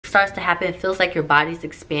starts to happen, it feels like your body's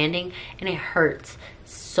expanding and it hurts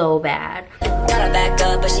so bad. Gotta back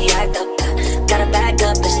up, but she act up. Gotta back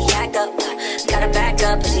up, but she act up. Gotta back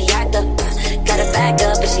up, but she act up. Gotta back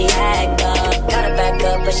up, but she act up. Gotta back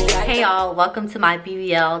up, but she act up. Hey y'all, welcome to my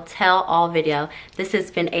BBL tell all video. This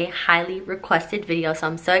has been a highly requested video, so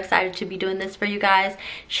I'm so excited to be doing this for you guys,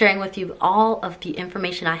 sharing with you all of the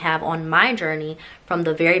information I have on my journey from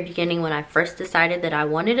the very beginning when I first decided that I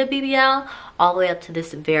wanted a BBL all the way up to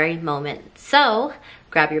this very moment. So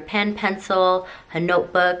grab your pen, pencil, a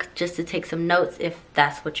notebook just to take some notes if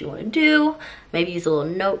that's what you want to do. Maybe use a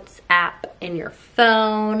little notes app in your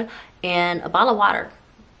phone and a bottle of water.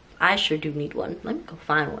 I sure do need one. Let me go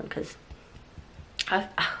find one because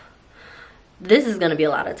this is gonna be a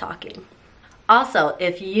lot of talking. Also,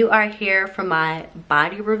 if you are here for my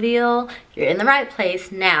body reveal, you're in the right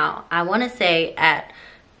place. Now, I wanna say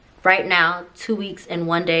right now, 2 weeks and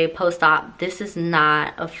 1 day post-op, this is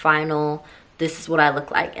not a final, this is what I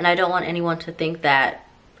look like. And I don't want anyone to think that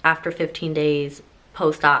after 15 days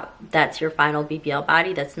post-op, that's your final BBL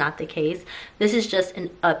body. That's not the case. This is just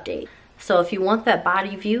an update. So if you want that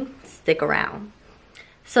body view, stick around.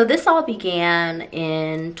 So this all began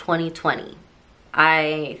in 2020.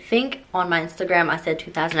 I think on my Instagram I said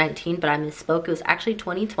 2019, but I misspoke. It was actually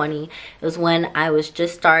 2020. It was when I was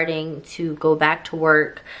just starting to go back to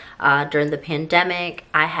work during the pandemic.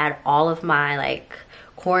 I had all of my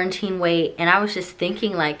quarantine weight, and I was just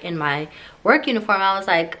thinking, in my work uniform, I was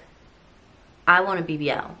like, I want a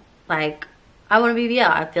BBL. I want a BBL.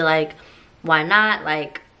 I feel like, why not?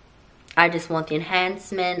 I just want the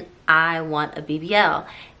enhancement. I want a BBL.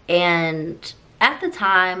 And at the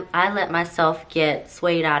time, I let myself get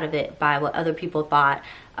swayed out of it by what other people thought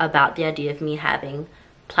about the idea of me having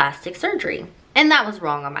plastic surgery. And that was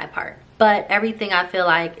wrong on my part. But everything I feel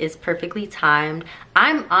like is perfectly timed.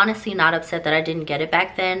 I'm honestly not upset that I didn't get it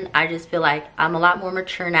back then. I just feel like I'm a lot more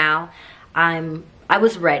mature now. I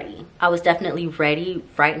was ready. I was definitely ready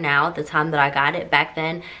right now at the time that I got it. Back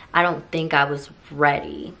then, I don't think I was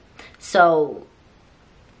ready. So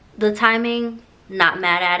the timing, not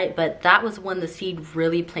mad at it, but that was when the seed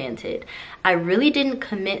really planted. I really didn't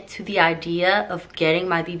commit to the idea of getting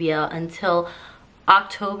my BBL until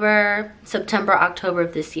September, October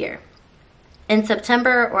of this year. In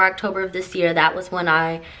September or October of this year, that was when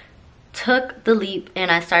I took the leap and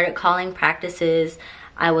I started calling practices.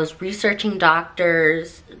 I was researching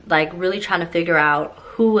doctors, really trying to figure out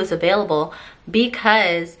who was available,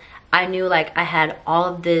 because I knew I had all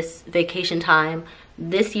of this vacation time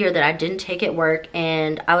this year that I didn't take at work,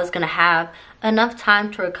 and I was gonna have enough time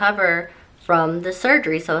to recover from the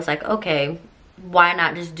surgery. So I was like, okay, why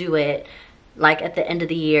not just do it at the end of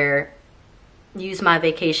the year, use my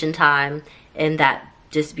vacation time, and that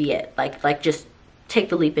just be it. Just take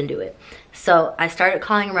the leap and do it. So I started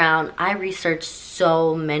calling around. I researched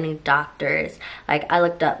so many doctors. I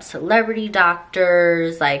looked up celebrity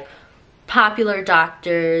doctors, popular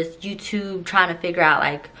doctors, YouTube, trying to figure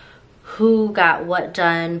out who got what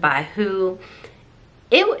done by who.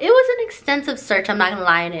 It was an extensive search, I'm not gonna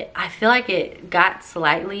lie. In it, I feel like it got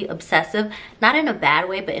slightly obsessive, not in a bad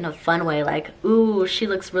way, but in a fun way. Ooh, she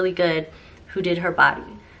looks really good, who did her body?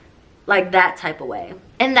 That type of way.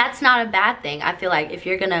 And that's not a bad thing. I feel like if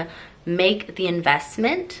you're gonna make the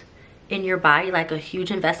investment in your body, a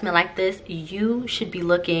huge investment like this, you should be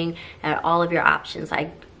looking at all of your options.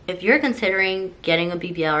 If you're considering getting a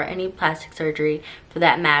BBL or any plastic surgery for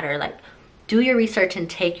that matter, do your research and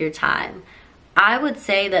take your time. I would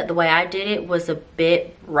say that the way I did it was a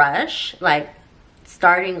bit rush,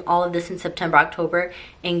 starting all of this in September, October,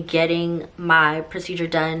 and getting my procedure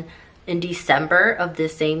done in December of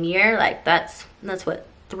this same year. That's what,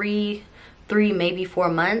 three, maybe 4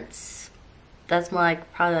 months. That's more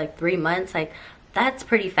probably 3 months. That's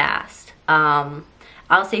pretty fast.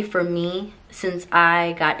 I'll say for me, since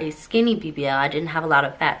I got a skinny BBL, I didn't have a lot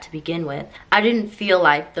of fat to begin with. I didn't feel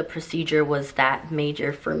like the procedure was that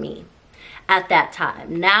major for me at that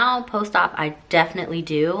time. Now, post-op, I definitely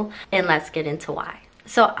do, and let's get into why.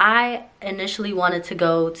 So I initially wanted to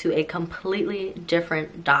go to a completely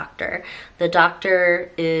different doctor. The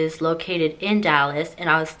doctor is located in Dallas, and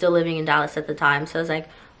I was still living in Dallas at the time, so I was like,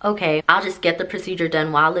 okay, I'll just get the procedure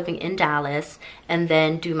done while living in Dallas and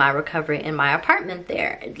then do my recovery in my apartment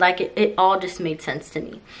there. It all just made sense to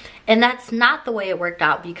me. And that's not the way it worked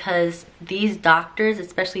out, because these doctors,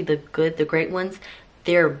 especially the great ones,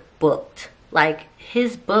 they're booked.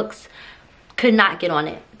 His books could not get on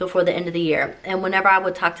it before the end of the year. And whenever I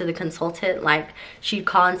would talk to the consultant, she'd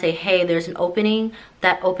call and say, hey, there's an opening.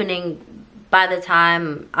 That opening, by the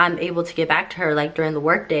time I'm able to get back to her, during the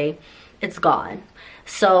workday, it's gone.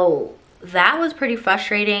 So that was pretty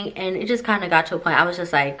frustrating, and it just kind of got to a point I was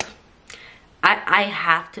just like, I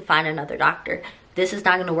have to find another doctor. This is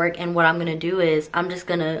not going to work, and what I'm going to do is I'm just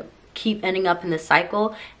going to keep ending up in this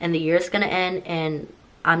cycle, and the year's going to end, and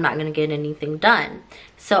I'm not going to get anything done.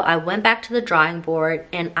 So I went back to the drawing board,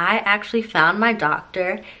 and I actually found my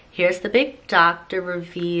doctor. Here's the big doctor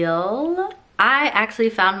reveal. I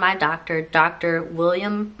actually found my doctor, Dr.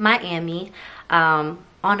 William Miami, on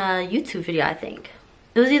a YouTube video, I think.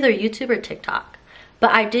 It was either YouTube or TikTok.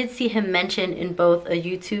 But I did see him mentioned in both a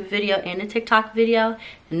YouTube video and a TikTok video.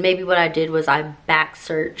 And maybe what I did was I back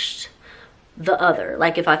searched the other.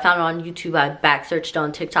 Like if I found it on YouTube, I back searched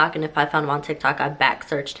on TikTok. And if I found him on TikTok, I back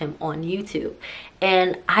searched him on YouTube.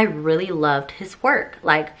 And I really loved his work.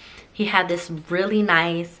 Like he had this really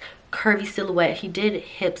nice curvy silhouette. He did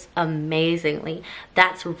hips amazingly.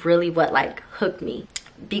 That's really what like hooked me,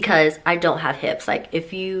 because I don't have hips. Like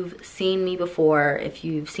if you've seen me before, if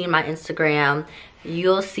you've seen my Instagram,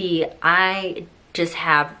 you'll see I just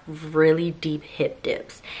have really deep hip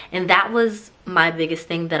dips, and that was my biggest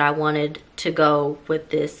thing that I wanted to go with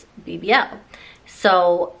this BBL.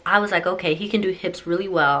 So I was like, okay, he can do hips really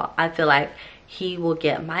well. I feel like he will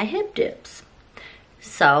get my hip dips.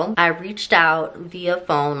 So I reached out via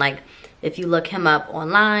phone. Like if you look him up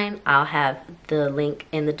online, I'll have the link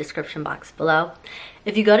in the description box below.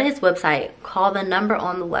 If you go to his website, call the number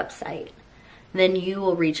on the website, then you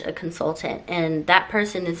will reach a consultant, and that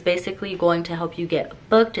person is basically going to help you get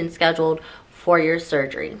booked and scheduled for your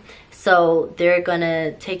surgery. So they're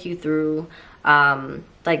gonna take you through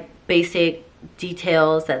like basic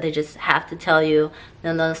details that they just have to tell you.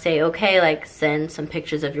 Then they'll say, okay, like send some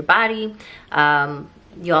pictures of your body.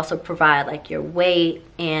 You also provide like your weight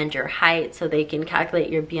and your height so they can calculate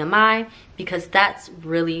your BMI, because that's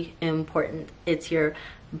really important. It's your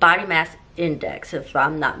body mass index, if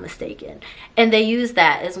I'm not mistaken. And they use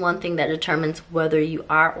that as one thing that determines whether you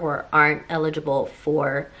are or aren't eligible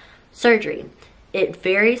for surgery. It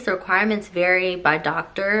varies, the requirements vary by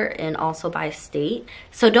doctor and also by state.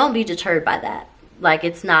 So don't be deterred by that. Like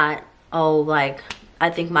it's not, oh, like I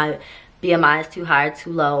think my BMI is too high or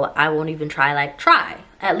too low, I won't even try. Like try.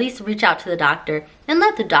 At least reach out to the doctor and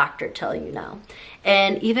let the doctor tell you no.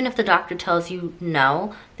 And even if the doctor tells you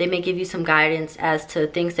no, they may give you some guidance as to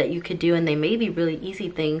things that you could do, and they may be really easy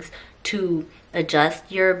things to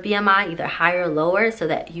adjust your BMI either higher or lower so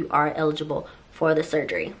that you are eligible for the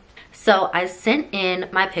surgery. So I sent in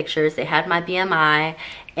my pictures. They had my BMI,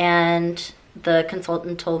 and the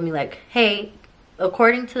consultant told me like, hey,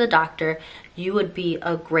 according to the doctor, you would be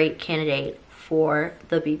a great candidate for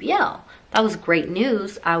the BBL. That was great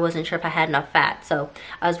news. I wasn't sure if I had enough fat, so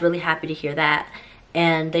I was really happy to hear that.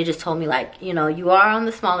 And they just told me like, you know, you are on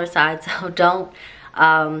the smaller side, so don't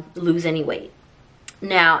lose any weight.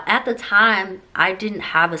 Now, at the time, I didn't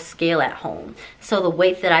have a scale at home, so the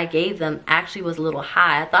weight that I gave them actually was a little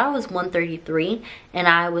high. I thought it was 133, and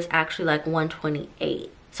I was actually like 128.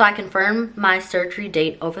 So I confirmed my surgery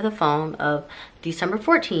date over the phone of December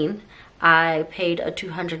 14th. I paid a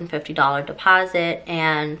 $250 deposit,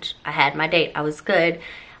 and I had my date. I was good,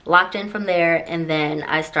 locked in from there, and then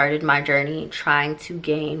I started my journey trying to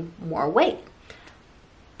gain more weight.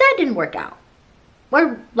 That didn't work out.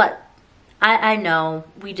 I know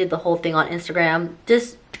we did the whole thing on Instagram.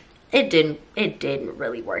 It didn't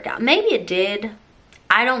really work out. Maybe it did.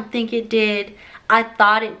 I don't think it did. I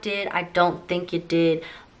thought it did. I don't think it did.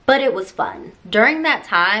 But it was fun. During that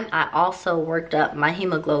time, I also worked up my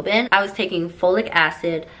hemoglobin. I was taking folic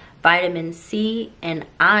acid, vitamin C, and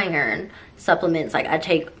iron supplements. Like I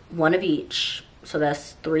take one of each. So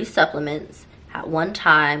that's 3 supplements at one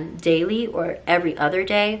time, daily or every other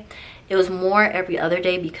day. It was more every other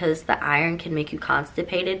day because the iron can make you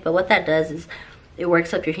constipated. But what that does is it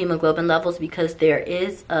works up your hemoglobin levels, because there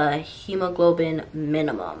is a hemoglobin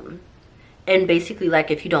minimum. And basically,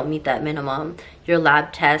 like if you don't meet that minimum, your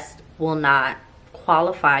lab test will not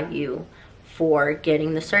qualify you for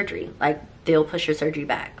getting the surgery. Like they'll push your surgery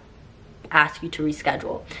back, ask you to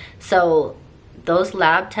reschedule. So those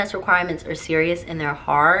lab test requirements are serious, and they're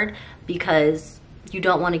hard because you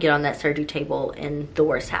don't want to get on that surgery table and the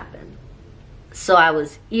worst happen. So I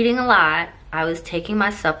was eating a lot. I was taking my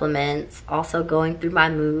supplements, also going through my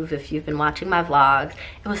move. If you've been watching my vlogs,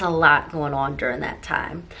 it was a lot going on during that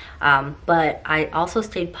time. But I also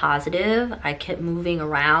stayed positive. I kept moving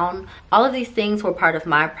around. All of these things were part of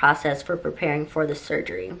my process for preparing for the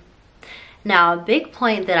surgery. Now, a big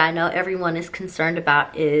point that I know everyone is concerned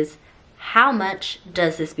about is, how much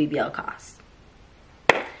does this BBL cost?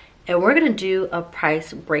 And we're gonna do a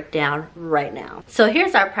price breakdown right now. So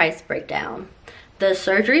here's our price breakdown. The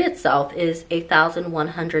surgery itself is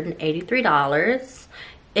 $8,183,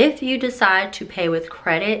 If you decide to pay with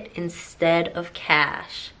credit instead of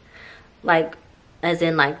cash, like as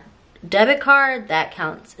in like debit card, that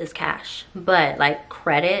counts as cash, but like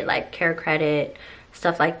credit, like care credit,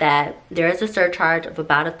 stuff like that, there is a surcharge of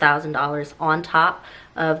about $1,000 on top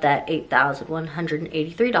of that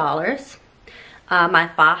 $8,183. My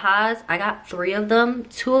fajas, I got 3 of them.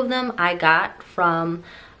 2 of them I got from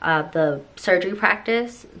the surgery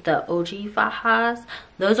practice, the OG fajas.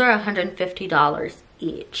 Those are $150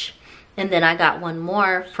 each. And then I got one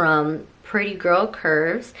more from Pretty Girl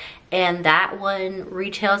Curves, and that one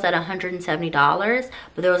retails at $170,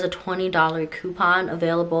 but there was a $20 coupon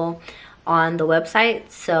available on the website,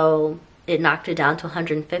 so it knocked it down to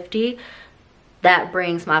 $150. That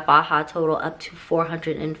brings my faja total up to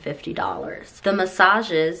 $450. The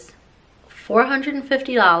massages,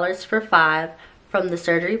 $450 for 5 from the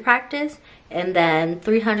surgery practice, and then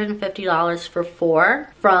 $350 for 4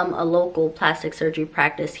 from a local plastic surgery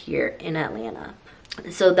practice here in Atlanta.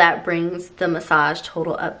 So that brings the massage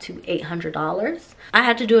total up to $800. I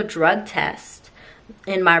had to do a drug test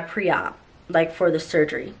in my pre-op, like for the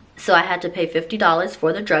surgery. So I had to pay $50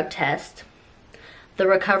 for the drug test. The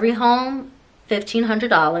recovery home,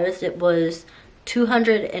 $1,500. It was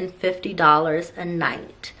 $250 a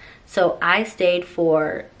night. So I stayed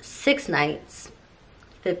for 6 nights,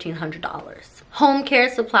 $1,500. Home care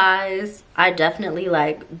supplies, I definitely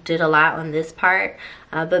like did a lot on this part,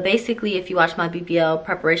 but basically if you watch my BBL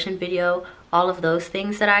preparation video, all of those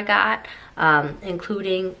things that I got,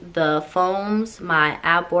 including the foams, my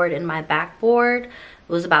ab board, and my backboard,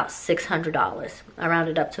 was about $600. I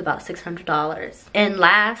rounded up to about $600. And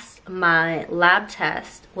last, my lab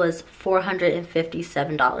test was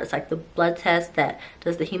 $457. Like the blood test that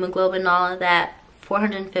does the hemoglobin and all of that,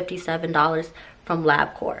 $457 from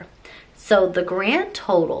LabCorp. So the grand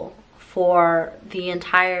total for the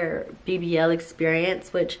entire BBL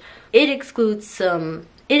experience, which it excludes some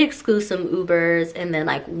Ubers and then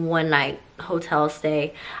like 1 night hotel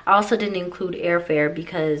stay. I also didn't include airfare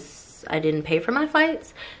because I didn't pay for my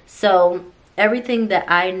flights. So everything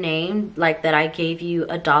that I named, like that I gave you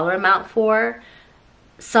a dollar amount for,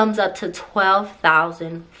 sums up to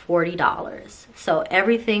 $12,040. So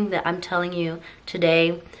everything that I'm telling you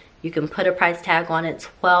today, you can put a price tag on it,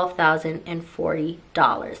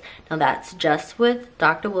 $12,040. Now that's just with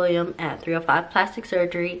Dr. William at 305 Plastic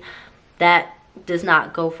Surgery. That does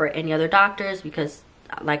not go for any other doctors because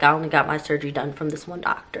like I only got my surgery done from this one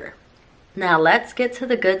doctor. Now let's get to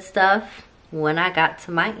the good stuff when I got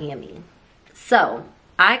to Miami. So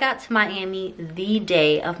I got to Miami the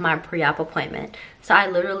day of my pre-op appointment. So I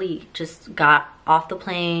literally just got off the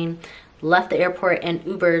plane, left the airport, and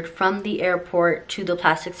Ubered from the airport to the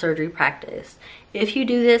plastic surgery practice. If you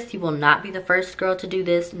do this, you will not be the first girl to do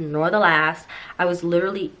this, nor the last. I was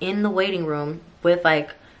literally in the waiting room with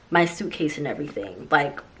like my suitcase and everything,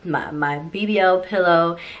 like my BBL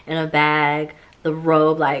pillow and a bag, the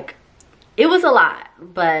robe, like it was a lot,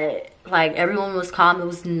 but like everyone was calm. It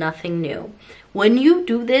was nothing new. When you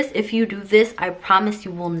do this, if you do this, I promise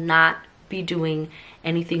you will not be doing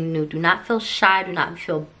anything new. Do not feel shy, do not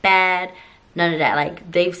feel bad, none of that. Like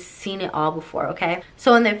they've seen it all before, okay?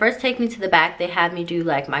 So when they first take me to the back, they had me do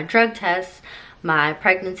like my drug test, my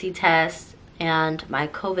pregnancy test, and my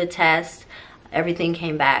COVID test. Everything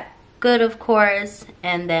came back good, of course.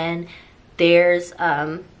 And then there's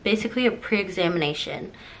basically a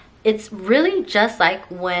pre-examination. It's really just like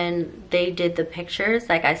when they did the pictures,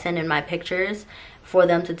 like I sent in my pictures for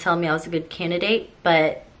them to tell me I was a good candidate,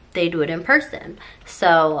 but they do it in person.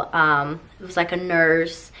 So it was like a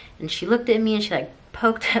nurse, and she looked at me and she like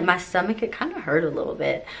poked at my stomach. It kind of hurt a little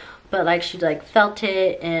bit, but like she like felt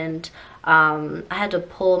it, and I had to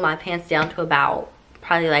pull my pants down to about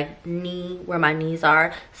probably like knee, where my knees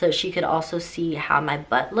are, so she could also see how my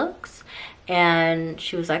butt looks. And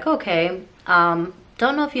she was like, okay,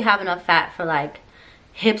 don't know if you have enough fat for like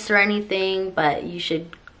hips or anything, but you should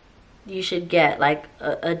get like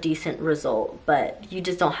a decent result, but you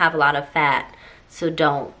just don't have a lot of fat, so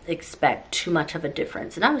don't expect too much of a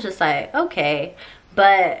difference. And I was just like, okay.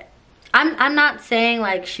 But I'm not saying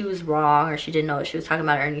like she was wrong or she didn't know what she was talking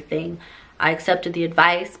about or anything. I accepted the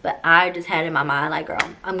advice, but I just had in my mind like, girl,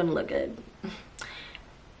 I'm gonna look good.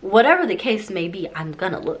 Whatever the case may be, I'm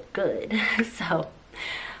gonna look good.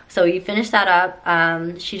 So you finish that up.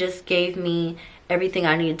 She just gave me everything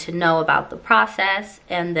I needed to know about the process,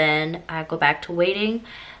 and then I go back to waiting.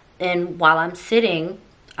 And while I'm sitting,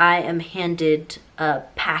 I am handed a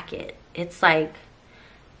packet. It's like,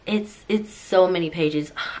 it's so many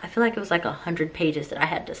pages. I feel like it was like 100 pages that I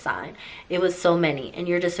had to sign. It was so many, and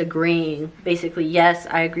you're just agreeing basically, yes,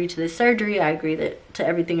 I agree to this surgery, I agree to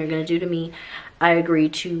everything you're gonna do to me. I agree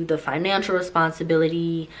to the financial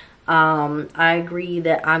responsibility. I agree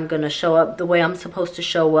that I'm gonna show up the way I'm supposed to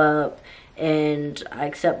show up, and I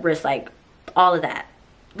accept risk, like all of that.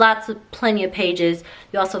 Plenty of pages.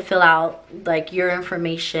 You also fill out like your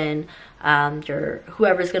information.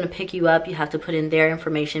 Whoever's gonna pick you up, you have to put in their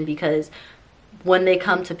information, because when they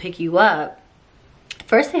come to pick you up,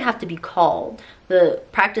 first they have to be called. The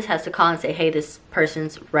practice has to call and say, hey, this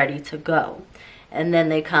person's ready to go. And then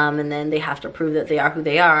they come, and then they have to prove that they are who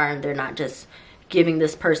they are, and they're not just giving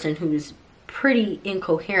this person who's pretty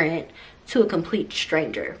incoherent to a complete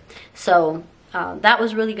stranger. So that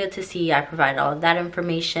was really good to see. I provided all of that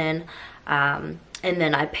information, and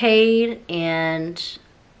then I paid, and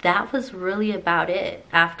that was really about it.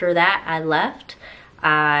 After that, I left.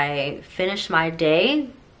 I finished my day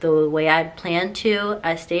the way I planned to.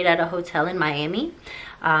 I stayed at a hotel in Miami.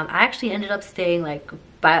 I actually ended up staying like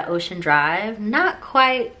by Ocean Drive. Not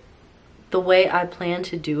quite the way I planned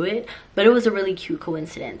to do it, but it was a really cute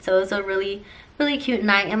coincidence. So it was a really cute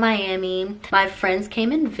night in Miami. My friends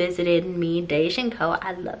came and visited me. Deja and Co.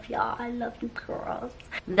 I love y'all. I love you girls.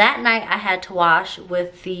 That night I had to wash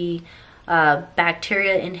with the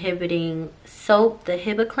bacteria inhibiting soap, the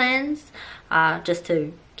Hiba Cleanse, just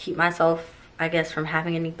to keep myself, I guess, from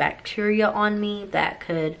having any bacteria on me that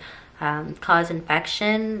could cause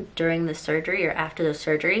infection during the surgery or after the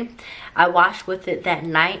surgery. I washed with it that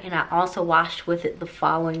night, and I also washed with it the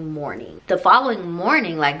following morning. The following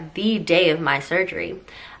morning, like the day of my surgery,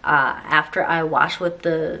 after I washed with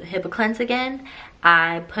the Hiba Cleanse again,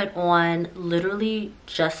 I put on literally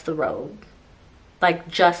just the robe. Like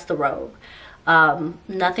just the robe.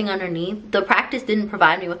 Nothing underneath. The practice didn't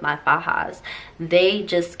provide me with my fajas. They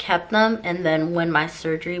just kept them, and then when my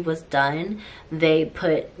surgery was done, they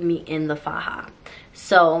put me in the faja.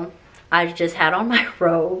 So I just had on my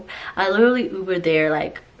robe. I literally Ubered there.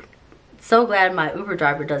 Like, so glad my Uber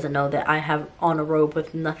driver doesn't know that I have on a robe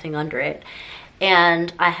with nothing under it.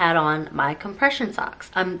 And I had on my compression socks.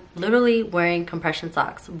 I'm literally wearing compression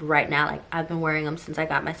socks right now. Like, I've been wearing them since I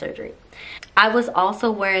got my surgery. I was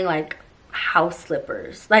also wearing like house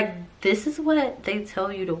slippers. Like, this is what they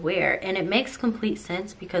tell you to wear, and it makes complete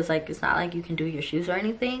sense, because like it's not like you can do your shoes or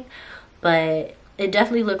anything, but it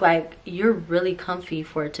definitely looked like you're really comfy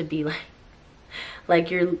for it to be like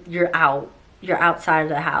you're outside of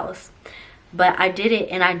the house. But I did it,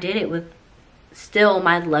 and I did it with still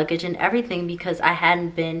my luggage and everything, because I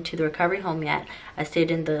hadn't been to the recovery home yet. I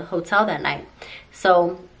stayed in the hotel that night.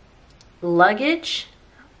 So luggage,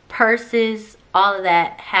 purses, all of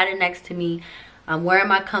that, had it next to me. I'm wearing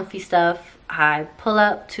my comfy stuff. I pull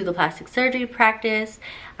up to the plastic surgery practice.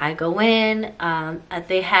 I go in.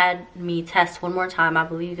 They had me test one more time. I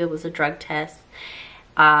believe it was a drug test.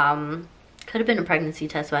 Could have been a pregnancy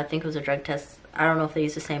test, but I think it was a drug test. I don't know if they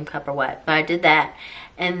used the same cup or what, but I did that.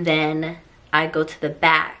 And then I go to the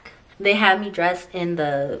back. They had me dressed in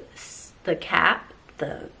the cap,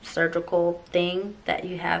 the surgical thing that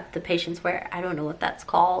you have the patients wear. I don't know what that's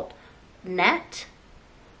called. Net?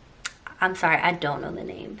 I'm sorry, I don't know the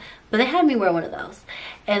name. But they had me wear one of those.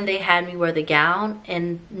 And they had me wear the gown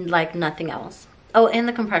and like nothing else. Oh, and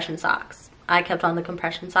the compression socks. I kept on the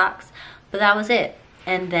compression socks, but that was it.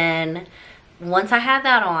 And then once I had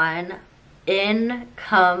that on, in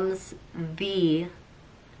comes the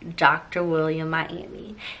Dr. William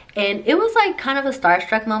Miami. And it was like kind of a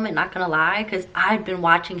starstruck moment, not gonna lie, because I'd been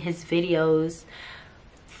watching his videos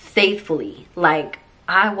faithfully. Like,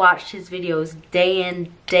 I watched his videos day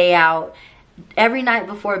in, day out. Every night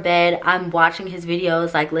before bed, I'm watching his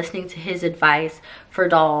videos, like listening to his advice for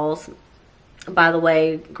dolls. By the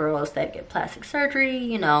way, girls that get plastic surgery,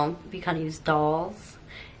 you know, we kind of use dolls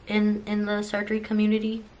in the surgery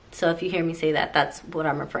community. So if you hear me say that, that's what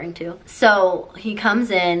I'm referring to. So he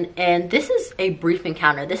comes in, and this is a brief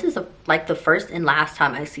encounter. This is like the first and last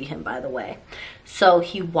time I see him, by the way. So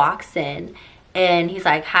he walks in, and he's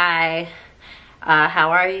like, hi. How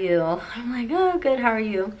are you? I'm like, oh, good, how are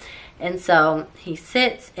you? And so he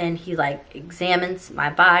sits, and he like examines my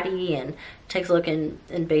body and takes a look and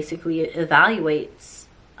basically evaluates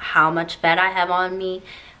how much fat I have on me,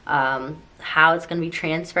 how it's gonna be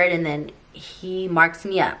transferred, and then he marks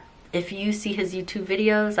me up. If you see his YouTube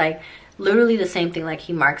videos, like literally the same thing. Like,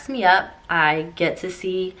 he marks me up. I get to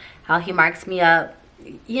see how he marks me up.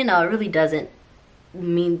 You know, it really doesn't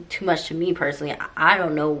mean too much to me personally. I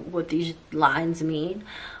don't know what these lines mean,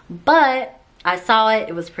 but I saw it.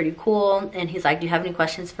 It was pretty cool. And he's like, do you have any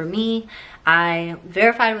questions for me? I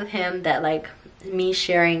verified with him that like me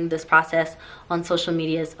sharing this process on social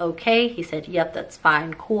media is okay. He said, yep, that's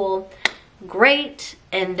fine, cool, great.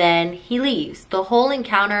 And then he leaves. The whole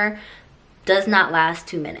encounter does not last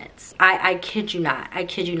 2 minutes. I kid you not. I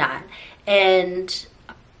kid you not. And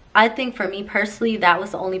I think for me personally, that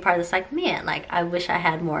was the only part that's like, man, like I wish I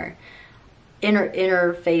had more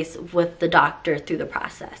interface with the doctor through the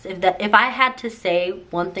process. If I had to say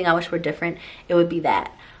one thing I wish were different, it would be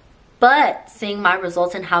that. But seeing my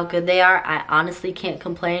results and how good they are, I honestly can't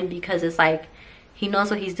complain, because it's like he knows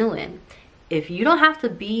what he's doing. If you don't have to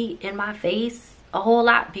be in my face a whole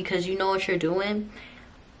lot because you know what you're doing,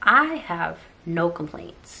 I have no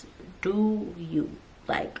complaints. Do you?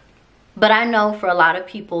 Like, but I know for a lot of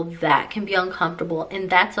people that can be uncomfortable, and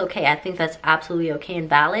that's okay. I think that's absolutely okay and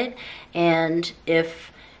valid. And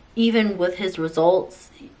if even with his results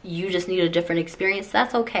you just need a different experience,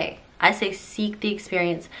 that's okay. I say seek the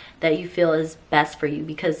experience that you feel is best for you,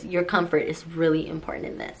 because your comfort is really important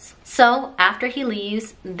in this. So after he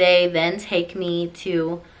leaves, they then take me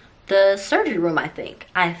to the surgery room, I think.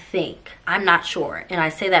 I'm not sure. And I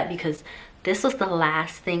say that because this was the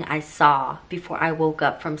last thing I saw before I woke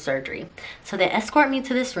up from surgery. So they escort me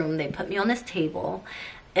to this room, they put me on this table,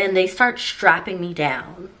 and they start strapping me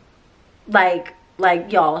down. Like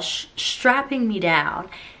y'all, strapping me down.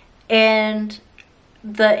 And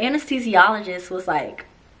the anesthesiologist was like,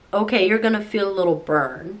 okay, you're gonna feel a little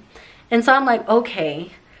burn. And so I'm like,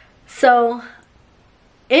 okay. So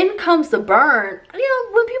in comes the burn. You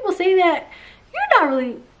know, when people say that, you're not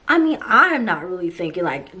really, I mean, I'm not really thinking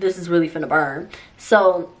like this is really finna burn.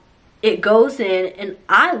 So it goes in, and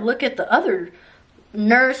I look at the other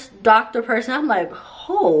nurse, doctor person, I'm like,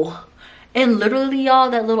 oh. And literally, y'all,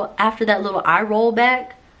 that little, after that little eye roll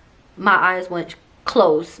back, my eyes went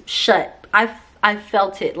closed, shut. I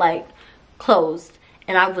felt it like closed,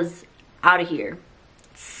 and I was out of here.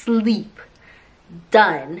 Sleep.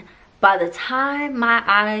 Done. By the time my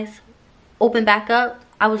eyes opened back up,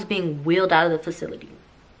 I was being wheeled out of the facility.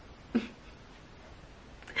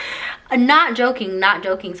 Not joking, not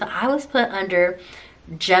joking. So I was put under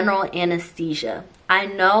general anesthesia. I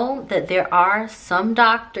know that there are some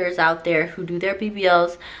doctors out there who do their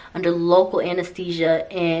BBLs under local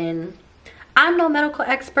anesthesia, and I'm no medical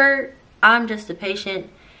expert. I'm just a patient,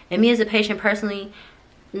 and me as a patient personally,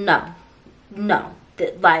 no.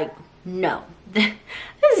 This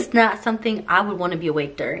is not something I would want to be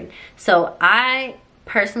awake during. So I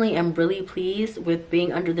personally am really pleased with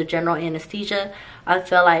being under the general anesthesia. I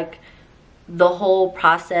feel like the whole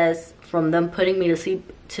process from them putting me to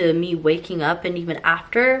sleep to me waking up and even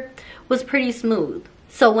after was pretty smooth.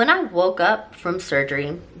 So when I woke up from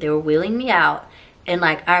surgery, they were wheeling me out, and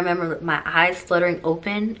like I remember my eyes fluttering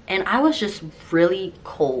open, and I was just really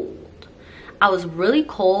cold. I was really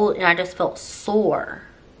cold, and I just felt sore.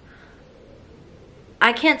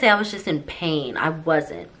 I can't say I was just in pain. I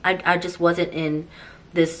wasn't. I just wasn't in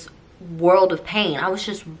this world of pain. I was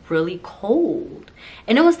just really cold,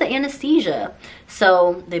 and it was the anesthesia.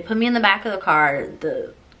 So they put me in the back of the car.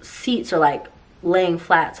 The seats are like laying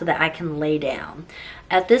flat so that I can lay down.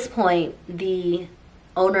 At this point, the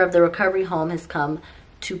owner of the recovery home has come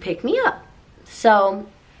to pick me up. So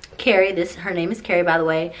Carrie, her name is Carrie, by the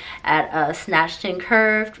way, at Snatched and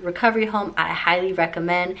Curved Recovery Home. I highly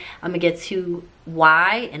recommend. I'm gonna get to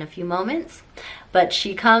why in a few moments, but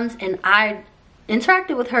she comes, and I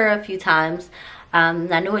interacted with her a few times. I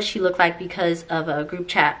knew what she looked like because of a group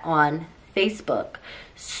chat on Facebook.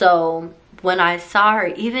 So when I saw her,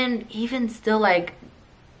 even still like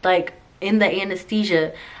in the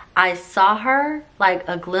anesthesia, I saw her, like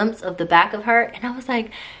a glimpse of the back of her, and I was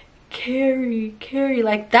like, Carrie,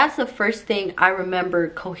 like that's the first thing I remember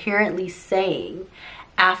coherently saying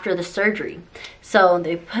after the surgery. So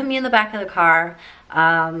they put me in the back of the car.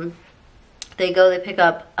 They pick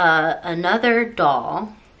up another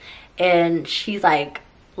doll, and she's like,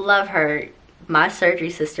 love her, my surgery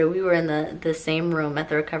sister. We were in the same room at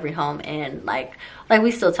the recovery home, and like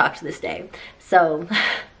we still talk to this day. So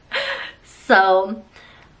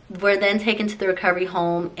we're then taken to the recovery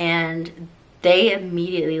home, and they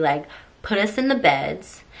immediately like put us in the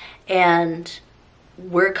beds, and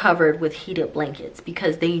we're covered with heated blankets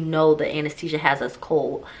because they know the anesthesia has us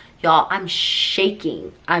cold. Y'all, I'm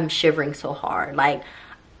shaking. I'm shivering so hard. Like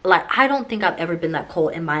I don't think I've ever been that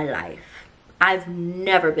cold in my life. I've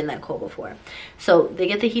never been that cold before. So they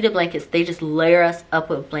get the heated blankets. They just layer us up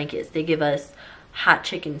with blankets. They give us hot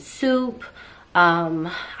chicken soup,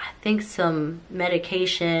 I think some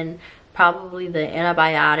medication, probably the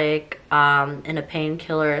antibiotic, and a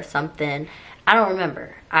painkiller or something. I don't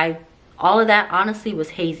remember. All of that honestly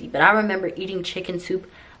was hazy, but I remember eating chicken soup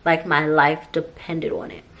like my life depended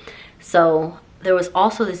on it. So there was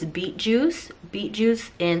also this beet juice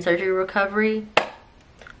in surgery recovery.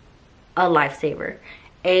 A lifesaver.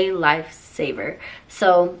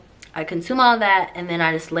 So I consume all that, and then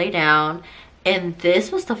I just lay down. And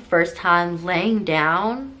this was the first time laying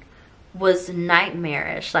down was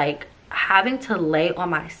nightmarish. Like, having to lay on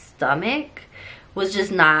my stomach was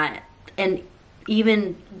just not. And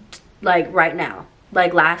even like right now,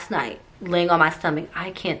 like last night, laying on my stomach,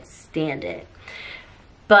 I can't stand it.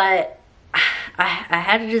 But I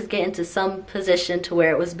had to just get into some position to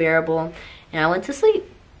where it was bearable, and I went to sleep.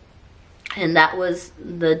 And that was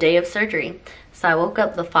the day of surgery. So I woke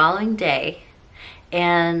up the following day,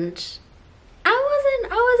 and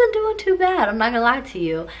I wasn't doing too bad. I'm not gonna lie to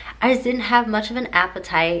you. I just didn't have much of an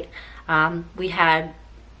appetite. We had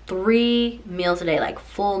 3 meals a day, like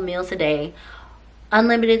full meals a day,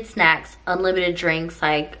 unlimited snacks, unlimited drinks.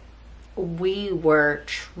 Like, we were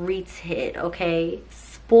treated, okay,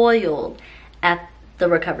 spoiled at the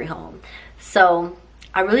recovery home. So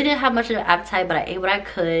I really didn't have much of an appetite, but I ate what I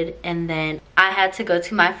could, and then I had to go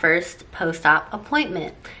to my first post-op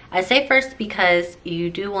appointment. I say first because you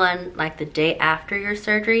do one like the day after your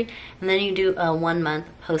surgery, and then you do a 1-month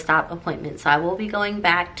post-op appointment. So I will be going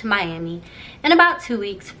back to Miami in about 2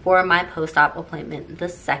 weeks for my post-op appointment, the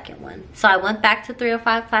second one. So I went back to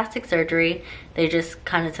 305 plastic surgery. They just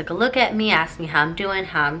kind of took a look at me, asked me how I'm doing,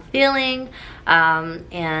 how I'm feeling,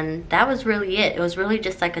 and that was really it. It was really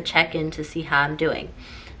just like a check-in to see how I'm doing.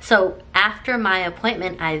 So after my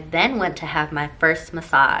appointment, I then went to have my first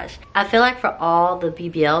massage. I feel like for all the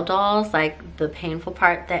BBL dolls, like the painful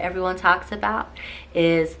part that everyone talks about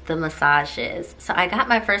is the massages. So I got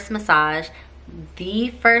my first massage the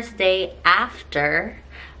first day after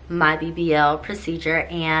my BBL procedure,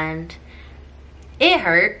 and it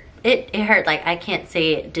hurt. It hurt. Like, I can't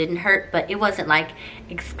say it didn't hurt, but it wasn't like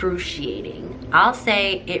excruciating. I'll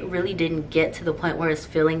say it really didn't get to the point where it's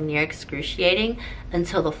feeling near excruciating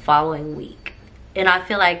until the following week. And I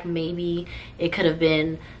feel like maybe it could have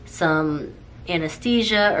been some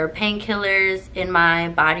anesthesia or painkillers in my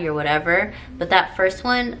body or whatever, but that first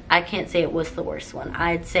one, I can't say it was the worst one.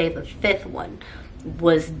 I'd say the 5th one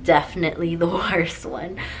was definitely the worst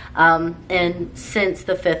one, and since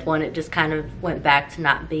the 5th one, it just kind of went back to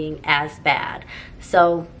not being as bad.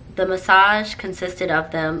 So the massage consisted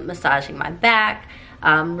of them massaging my back,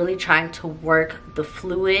 really trying to work the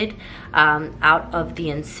fluid out of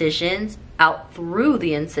the incisions, out through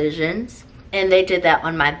the incisions, and they did that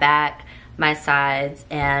on my back, my sides,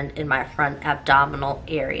 and in my front abdominal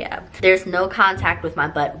area. There's no contact with my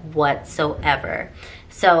butt whatsoever.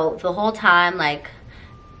 So the whole time, like,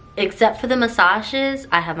 except for the massages,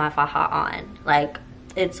 I have my faja on. Like,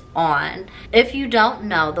 it's on. If you don't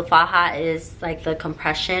know, the faja is like the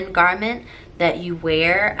compression garment that you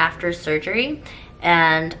wear after surgery.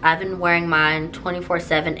 And I've been wearing mine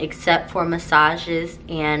 24/7 except for massages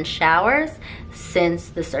and showers since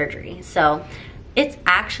the surgery. So it's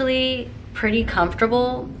actually pretty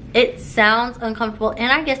comfortable. It sounds uncomfortable,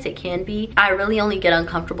 and I guess it can be. I really only get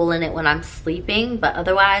uncomfortable in it when I'm sleeping, but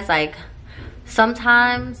otherwise, like,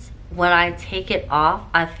 sometimes when I take it off,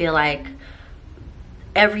 I feel like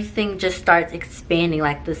everything just starts expanding.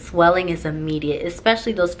 Like, the swelling is immediate,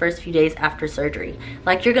 especially those first few days after surgery.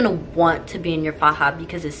 Like, you're gonna want to be in your faja,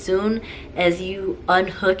 because as soon as you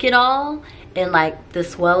unhook it all and like the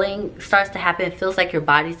swelling starts to happen, it feels like your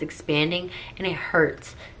body's expanding, and it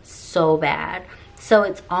hurts so bad. So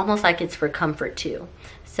it's almost like it's for comfort too.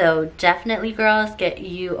 So definitely, girls, get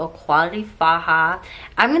you a quality faja.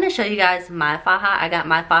 I'm gonna show you guys my faja. I got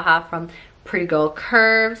my faja from Pretty Girl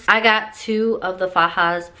Curves. I got 2 of the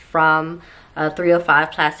fajas from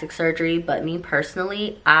 305 plastic surgery, but me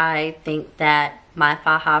personally, I think that my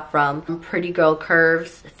faja from Pretty Girl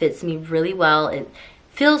Curves fits me really well. It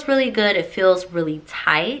feels really good. It feels really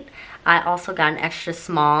tight. I also got an extra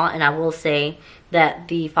small, and I will say that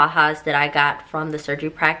the fajas that I got from the surgery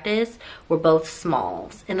practice were both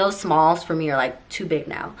smalls, and those smalls for me are like too big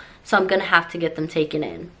now, so I'm gonna have to get them taken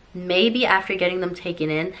in. Maybe after getting them taken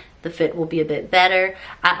in, the fit will be a bit better.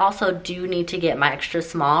 I also do need to get my extra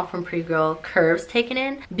small from Pretty Girl Curves taken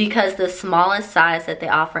in, because the smallest size that they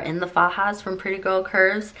offer in the fajas from Pretty Girl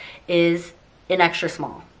Curves is an extra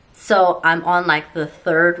small. So I'm on like the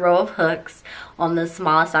 3rd row of hooks on the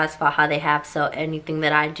smallest size faja they have, so anything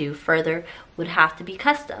that I do further would have to be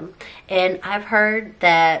custom. And I've heard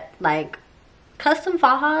that like custom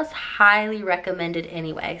fajas highly recommended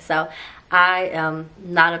anyway, so I am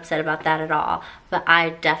not upset about that at all. But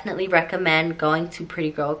I definitely recommend going to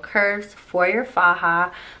Pretty Girl Curves for your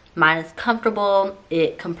faja. Mine is comfortable.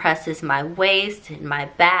 It compresses my waist and my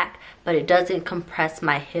back, but it doesn't compress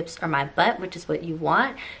my hips or my butt, which is what you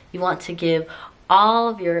want. You want to give all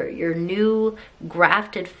of your new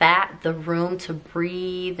grafted fat the room to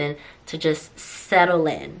breathe and to just settle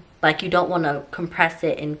in. Like, you don't want to compress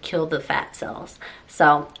it and kill the fat cells.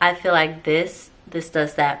 So I feel like this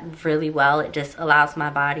does that really well. It just allows my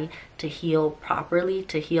body to heal properly,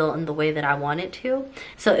 to heal in the way that I want it to.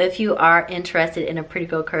 So if you are interested in a Pretty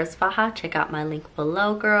Girl Curves Faja, check out my link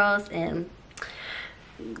below, girls, and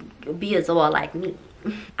be a Zoa like me.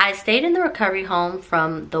 I stayed in the recovery home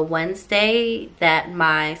from the Wednesday that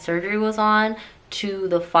my surgery was on to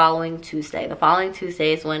the following Tuesday. The following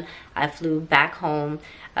Tuesday is when I flew back home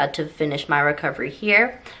to finish my recovery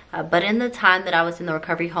here. But in the time that I was in the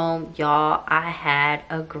recovery home, y'all, I had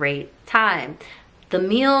a great time. The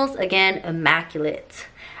meals, again, immaculate.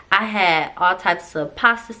 I had all types of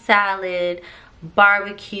pasta salad,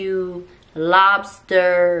 barbecue,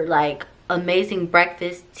 lobster, like amazing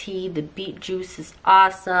breakfast tea. The beet juice is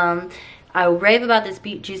awesome. I rave about this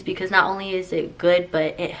beet juice because not only is it good,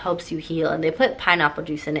 but it helps you heal. And they put pineapple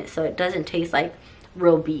juice in it, so it doesn't taste like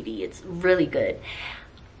real beety. It's really good.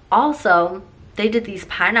 Also, they did these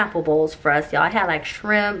pineapple bowls for us, y'all. I had like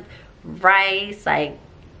shrimp, rice, like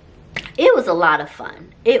it was a lot of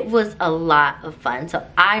fun. It was a lot of fun. So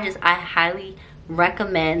I highly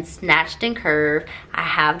recommend Snatched and Curved. I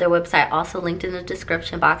have their website also linked in the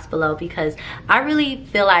description box below, because I really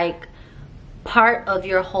feel like part of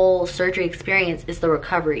your whole surgery experience is the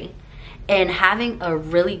recovery, and having a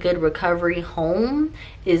really good recovery home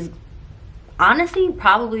is honestly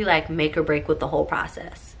probably like make or break with the whole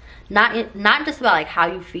process. Not just about like how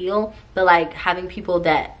you feel, but like having people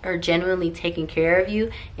that are genuinely taking care of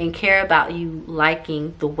you and care about you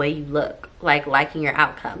liking the way you look, like liking your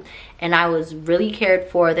outcome. And I was really cared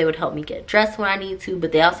for. They would help me get dressed when I need to,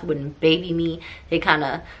 but they also wouldn't baby me. They kind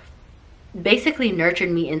of basically nurtured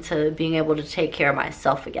me into being able to take care of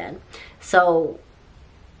myself again. So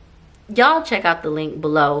y'all check out the link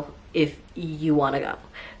below if you want to go,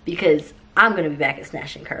 because I'm gonna be back at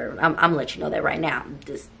Snatch and Curve. I'm gonna let you know that right now.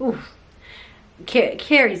 Just oof.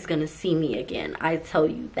 Carrie's gonna see me again, I tell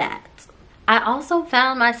you that. I also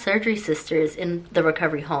found my surgery sisters in the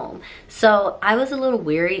recovery home. So I was a little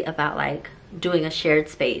weary about like doing a shared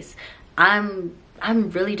space. I'm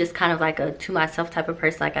really just kind of like a to myself type of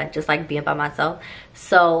person. Like, I just like being by myself.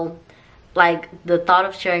 So like the thought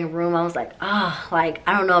of sharing a room, I was like, oh, like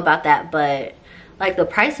I don't know about that. But like the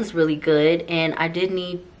price was really good, and I did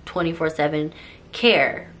need 24/7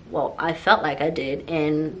 care. Well, I felt like I did,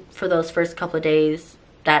 and for those first couple of days,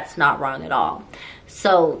 that's not wrong at all.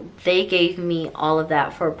 So they gave me all of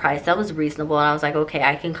that for a price that was reasonable, and I was like, okay,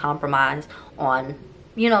 I can compromise on,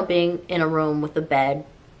 you know, being in a room with a bed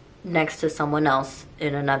next to someone else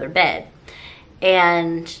in another bed.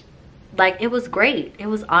 And like it was great. It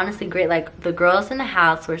was honestly great. Like the girls in the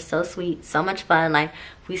house were so sweet, so much fun. Like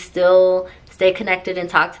we still stay connected and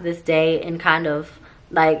talk to this day, and kind of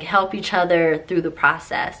like help each other through the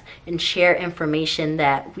process and share information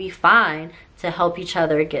that we find to help each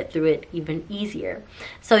other get through it even easier.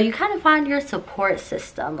 So you kind of find your support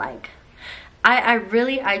system. Like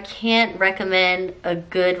I can't recommend a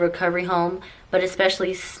good recovery home, but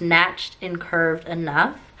especially Snatched and Curved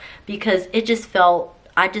enough, because I just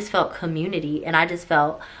felt community, and I just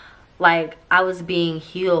felt like I was being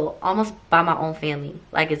healed almost by my own family.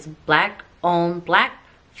 Like it's black owned, black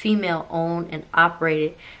female owned and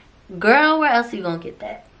operated. Girl, where else are you gonna get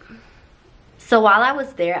that? So while I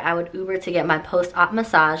was there, I would Uber to get my post-op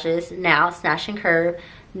massages. Now Snatch and Curve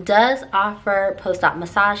does offer post-op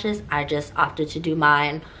massages. I just opted to do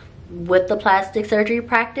mine with the plastic surgery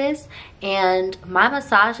practice, and my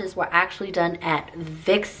massages were actually done at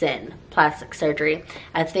Vixen Plastic Surgery.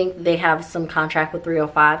 I think they have some contract with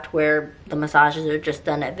 305 to where the massages are just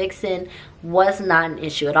done at Vixen. Was not an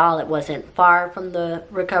issue at all. It wasn't far from the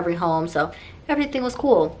recovery home, so everything was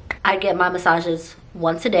cool. I get my massages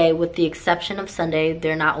once a day with the exception of Sunday.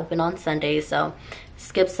 They're not open on Sundays, so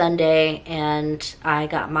skip Sunday. And I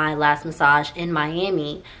got my last massage in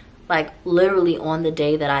Miami, like literally on the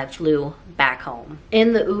day that I flew back home.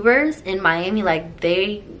 In the Ubers in Miami, like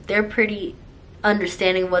they're pretty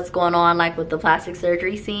understanding what's going on, like with the plastic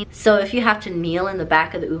surgery scene. So if you have to kneel in the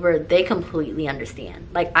back of the Uber, they completely understand.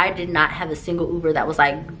 Like I did not have a single Uber that was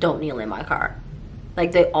like, don't kneel in my car.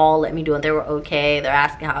 Like they all let me do it. They were okay. They're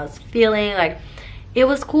asking how I was feeling. Like it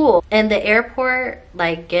was cool. And the airport,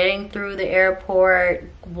 like getting through the airport,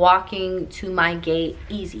 walking to my gate,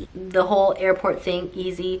 easy. The whole airport thing,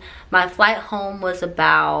 easy. My flight home was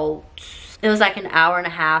about, it was like an hour and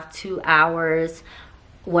a half, 2 hours.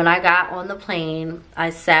 when I got on the plane, I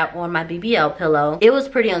sat on my BBL pillow. It was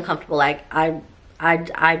pretty uncomfortable. Like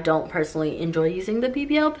I don't personally enjoy using the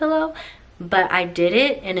BBL pillow, but I did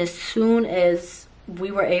it, and as soon as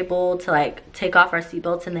we were able to like take off our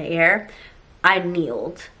seatbelts in the air, I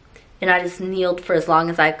kneeled. And I just kneeled for as long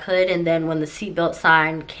as I could, and then when the seatbelt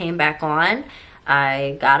sign came back on,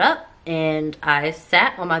 I got up and I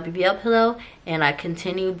sat on my BBL pillow and I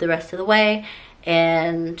continued the rest of the way.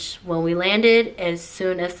 And when we landed, as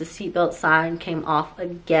soon as the seatbelt sign came off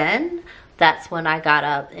again, that's when I got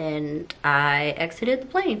up and I exited the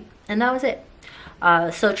plane, and that was it.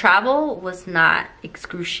 So travel was not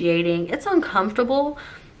excruciating. It's uncomfortable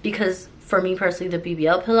because for me personally, the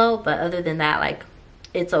BBL pillow, but other than that, like,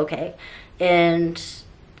 it's okay. And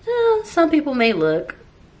some people may look,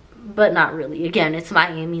 but not really. Again, it's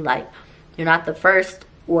Miami. Like, you're not the first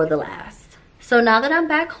or the last. So now that I'm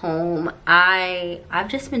back home, I've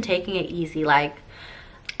just been taking it easy. Like,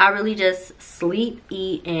 I really just sleep,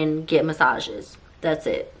 eat, and get massages. That's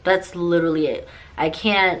it. That's literally it. I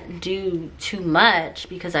can't do too much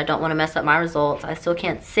because I don't want to mess up my results. I still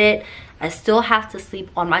can't sit. I still have to sleep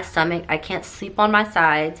on my stomach. I can't sleep on my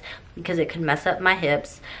sides because it could mess up my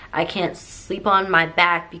hips. I can't sleep on my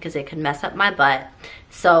back because it could mess up my butt.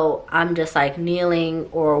 So I'm just like kneeling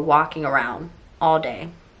or walking around all day.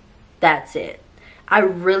 That's it. I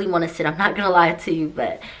really want to sit. I'm not going to lie to you,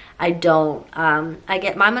 but I don't. I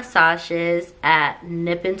get my massages at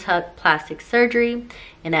Nip and Tuck Plastic Surgery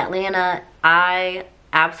in Atlanta. I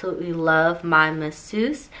absolutely love my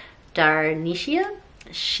masseuse, Darnisha.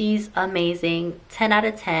 She's amazing. 10 out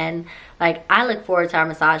of 10. Like, I look forward to our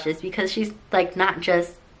massages because she's like not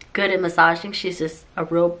just good at massaging, she's just a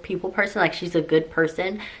real people person. Like, she's a good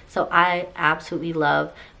person. So I absolutely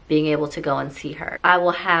love being able to go and see her. I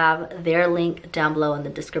will have their link down below in the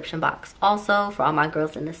description box also for all my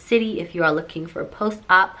girls in the city. If you are looking for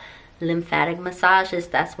post-op lymphatic massages,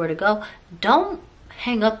 that's where to go. Don't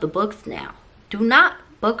hang up the books now. Do not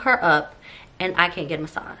book her up and I can't get a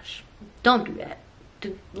massage. Don't do that.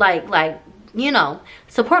 Like, you know,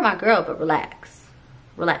 support my girl, but relax.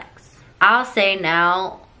 I'll say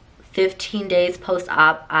now, 15 days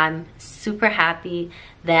post-op, I'm super happy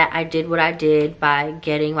that I did what I did by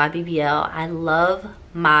getting my BBL. I love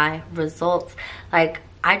my results. Like,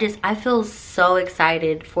 I feel so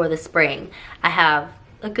excited for the spring. I have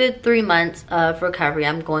a good 3 months of recovery.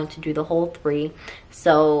 I'm going to do the whole 3.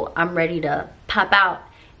 So I'm ready to pop out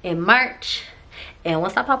in March. And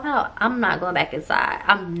once I pop out, I'm not going back inside.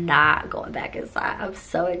 I'm not going back inside. I'm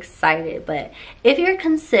so excited. But if you're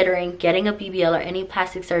considering getting a BBL or any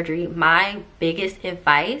plastic surgery, my biggest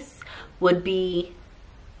advice would be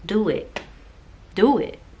do it. Do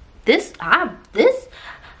it. I'm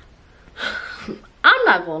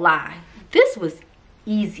not gonna lie. This was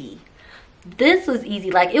easy. This was easy.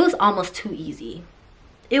 Like, it was almost too easy.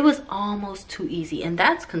 It was almost too easy. And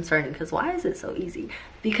that's concerning, because why is it so easy?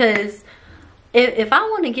 Because if I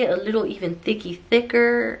want to get a little even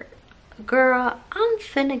thicker, girl, I'm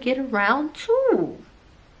finna get around too.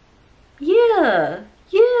 Yeah.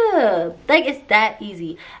 Like, it's that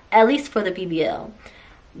easy. At least for the BBL.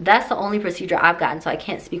 That's the only procedure I've gotten, so I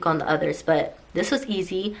can't speak on the others. But this was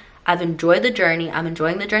easy. I've enjoyed the journey. I'm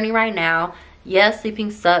enjoying the journey right now. Yes,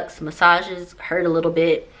 sleeping sucks. Massages hurt a little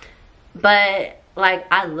bit. But, like,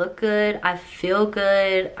 I look good. I feel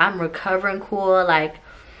good. I'm recovering cool. Like,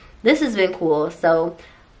 this has been cool. So,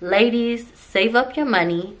 ladies, save up your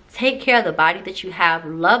money. Take care of the body that you have.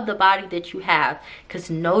 Love the body that you have. Because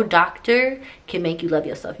no doctor can make you love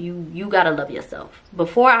yourself. You got to love yourself.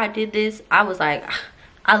 Before I did this, I was like,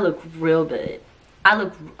 I look real good. I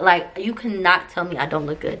look like, you cannot tell me I don't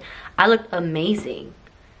look good. I look amazing.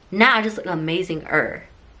 Now I just look amazing-er.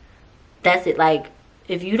 That's it. Like,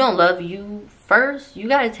 if you don't love you first, you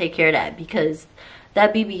got to take care of that. Because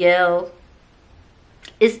that BBL,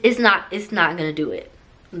 it's not going to do it.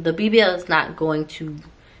 The BBL is not going to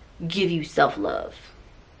give you self-love.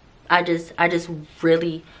 I just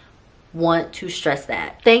really want to stress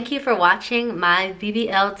that. Thank you for watching my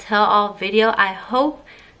BBL tell-all video. I hope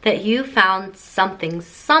that you found something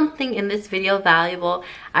in this video valuable.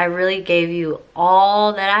 I really gave you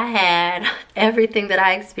all that I had, everything that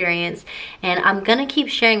I experienced, and I'm gonna keep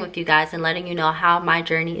sharing with you guys and letting you know how my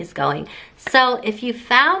journey is going. So if you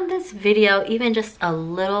found this video even just a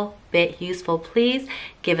little bit useful, please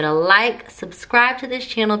give it a like, subscribe to this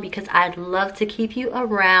channel, because I'd love to keep you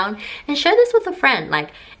around, and share this with a friend.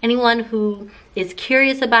 Like, anyone who is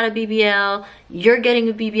curious about a BBL, you're getting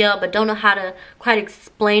a BBL but don't know how to quite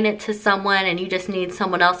explain it to someone, and you just need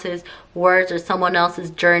someone else's words or someone else's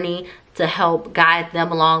journey to help guide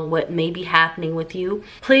them along what may be happening with you,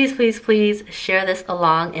 please, please, please share this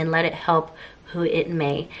along and let it help who it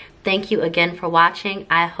may. Thank you again for watching.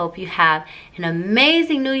 I hope you have an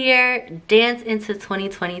amazing new year. Dance into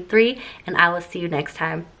 2023, and I will see you next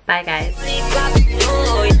time. Bye, guys.